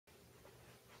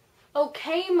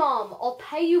Okay, Mom, I'll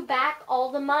pay you back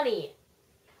all the money.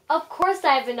 Of course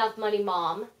I have enough money,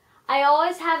 Mom. I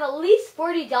always have at least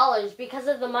 $40 because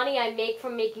of the money I make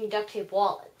from making duct tape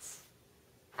wallets.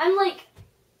 I'm like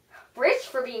rich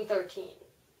for being 13.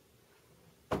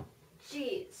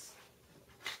 Jeez.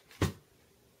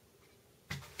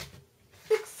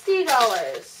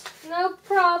 $60. No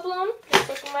problem. Just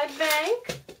look at my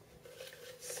bank.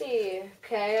 Let's see.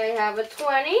 Okay, I have a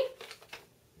 20.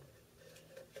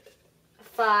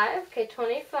 5. Okay,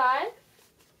 25.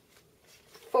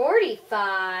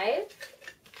 45.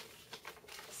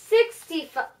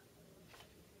 65.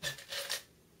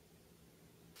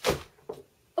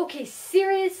 Okay,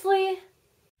 seriously?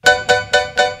 That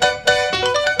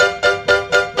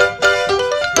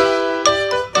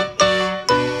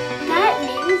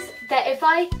means that if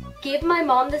I give my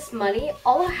mom this money,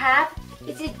 all I have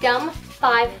is a dumb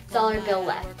 $5 bill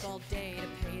left.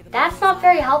 That's not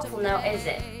very helpful now, is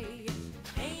it?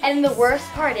 And the worst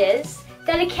part is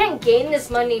that I can't gain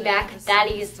this money back that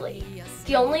easily.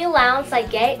 The only allowance I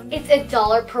get is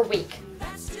 $1 per week.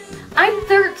 I'm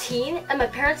 13 and my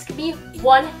parents give me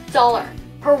 $1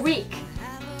 per week.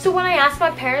 So when I ask my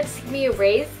parents to give me a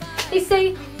raise, they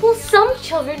say, well, some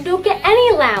children don't get any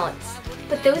allowance.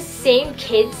 But those same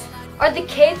kids are the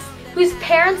kids whose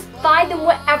parents buy them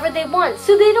whatever they want,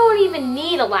 so they don't even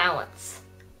need allowance.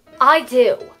 I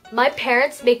do. My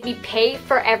parents make me pay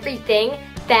for everything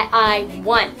that I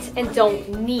want and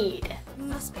don't need.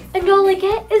 And all I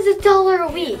get is $1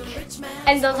 a week.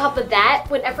 And on top of that,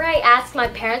 whenever I ask my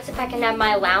parents if I can have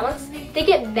my allowance, they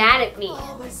get mad at me.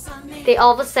 They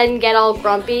all of a sudden get all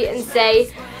grumpy and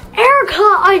say, Erica,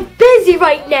 I'm busy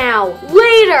right now.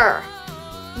 Later.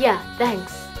 Yeah,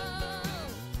 thanks.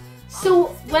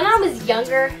 So when I was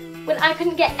younger, when I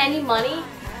couldn't get any money,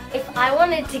 if I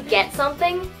wanted to get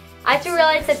something, I had to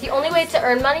realize that the only way to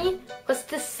earn money was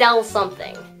to sell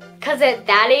something. Because at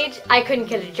that age, I couldn't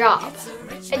get a job.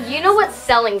 And you know what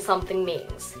selling something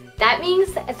means? That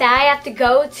means that I have to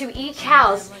go to each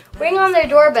house, ring on their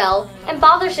doorbell, and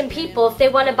bother some people if they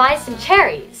want to buy some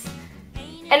cherries.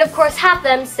 And of course, half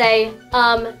them say,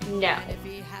 no.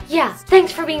 Yeah,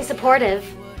 thanks for being supportive.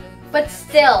 But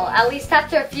still, at least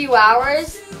after a few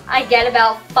hours, I get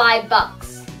about $5.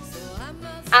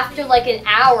 After like an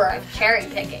hour of cherry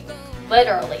picking,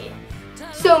 literally.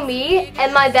 So me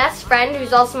and my best friend,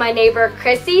 who's also my neighbor,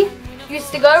 Chrissy,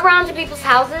 used to go around to people's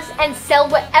houses and sell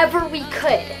whatever we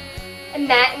could. And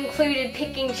that included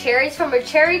picking cherries from a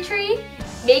cherry tree,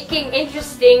 making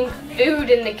interesting food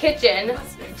in the kitchen,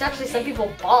 which actually some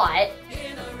people bought,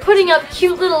 putting up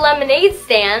cute little lemonade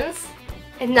stands,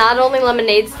 and not only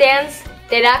lemonade stands,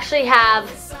 they'd actually have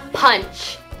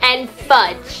punch and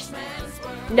fudge.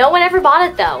 No one ever bought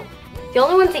it though. The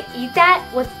only ones to eat that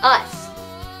was us.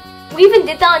 We even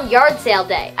did that on yard sale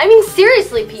day. I mean,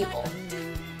 seriously, people.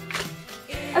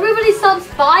 Everybody stops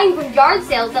buying from yard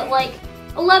sales at like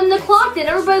 11 o'clock, then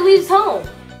everybody leaves home.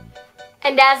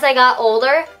 And as I got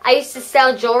older, I used to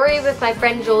sell jewelry with my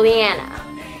friend Juliana.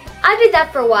 I did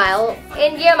that for a while,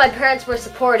 and yeah, my parents were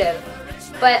supportive,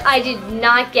 but I did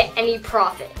not get any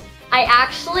profit. I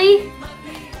actually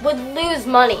would lose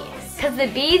money, because the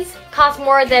beads cost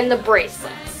more than the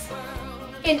bracelets.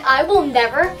 And I will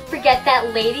never forget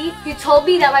that lady who told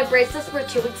me that my bracelets were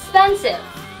too expensive.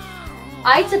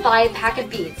 I had to buy a pack of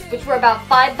beads, which were about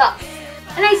 $5.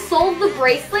 And I sold the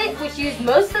bracelet, which used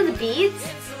most of the beads,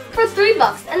 for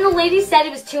 $3. And the lady said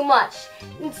it was too much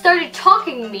and started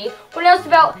talking to me when I was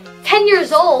about 10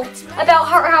 years old about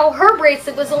how her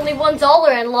bracelet was only $1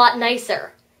 and a lot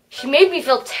nicer. She made me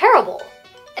feel terrible.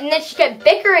 And then she kept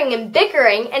bickering and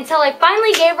bickering until I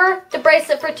finally gave her the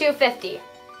bracelet for $2.50.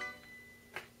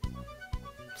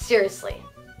 Seriously.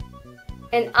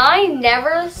 And I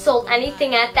never sold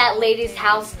anything at that lady's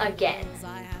house again.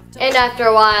 And after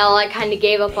a while, I kind of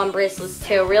gave up on bracelets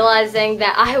too, realizing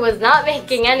that I was not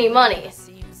making any money.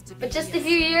 But just a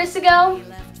few years ago,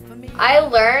 I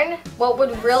learned what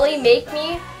would really make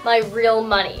me my real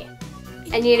money.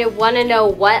 And you want to know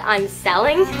what I'm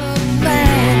selling?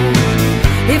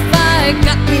 If I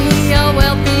got me a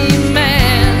wealthy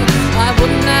man, I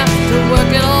wouldn't have to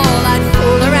work at all. I'd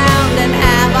fool around and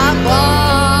have a ball.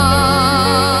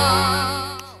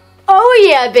 Oh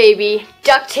yeah, baby,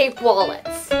 duct tape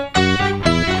wallets.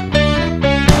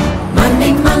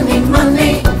 Money, money,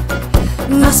 money,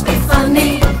 must be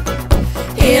funny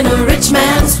in a rich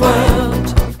man's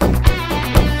world.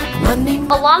 Money.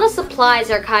 A lot of supplies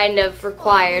are kind of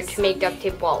required to make duct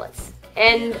tape wallets.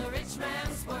 And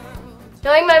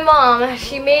knowing my mom,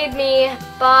 she made me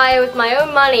buy with my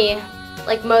own money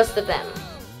like most of them.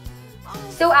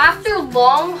 So after a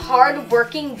long, hard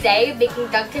working day making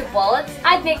duct tape wallets,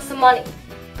 I'd make some money.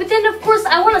 But then of course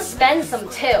I want to spend some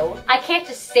too. I can't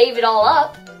just save it all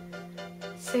up.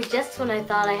 So just when I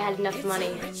thought I had enough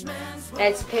money, I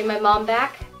had to pay my mom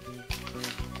back.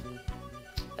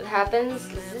 What happens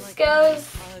is this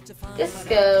goes,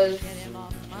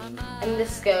 and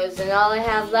this goes, and all I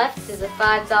have left is a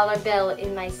 $5 bill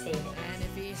in my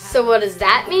savings. So what does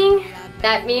that mean?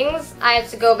 That means I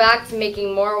have to go back to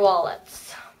making more wallets.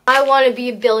 I want to be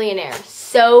a billionaire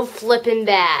so flippin'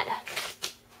 bad.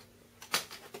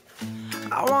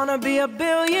 I wanna be a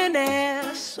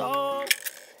billionaire so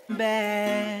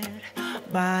bad.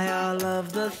 Buy all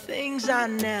of the things I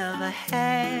never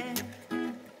had.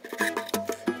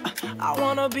 I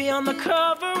wanna be on the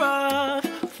cover of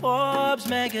Forbes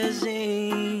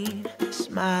magazine,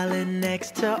 smiling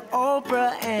next to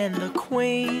Oprah and the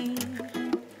Queen.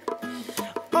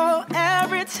 Oh,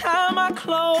 every time I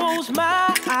close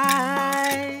my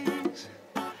eyes,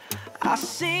 I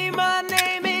see my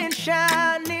name in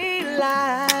shiny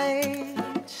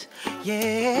lights.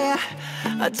 Yeah,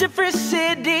 a different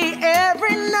city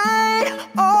every night.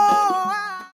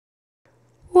 Oh,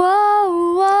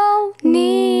 Whoa, whoa,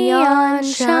 neon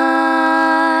shine.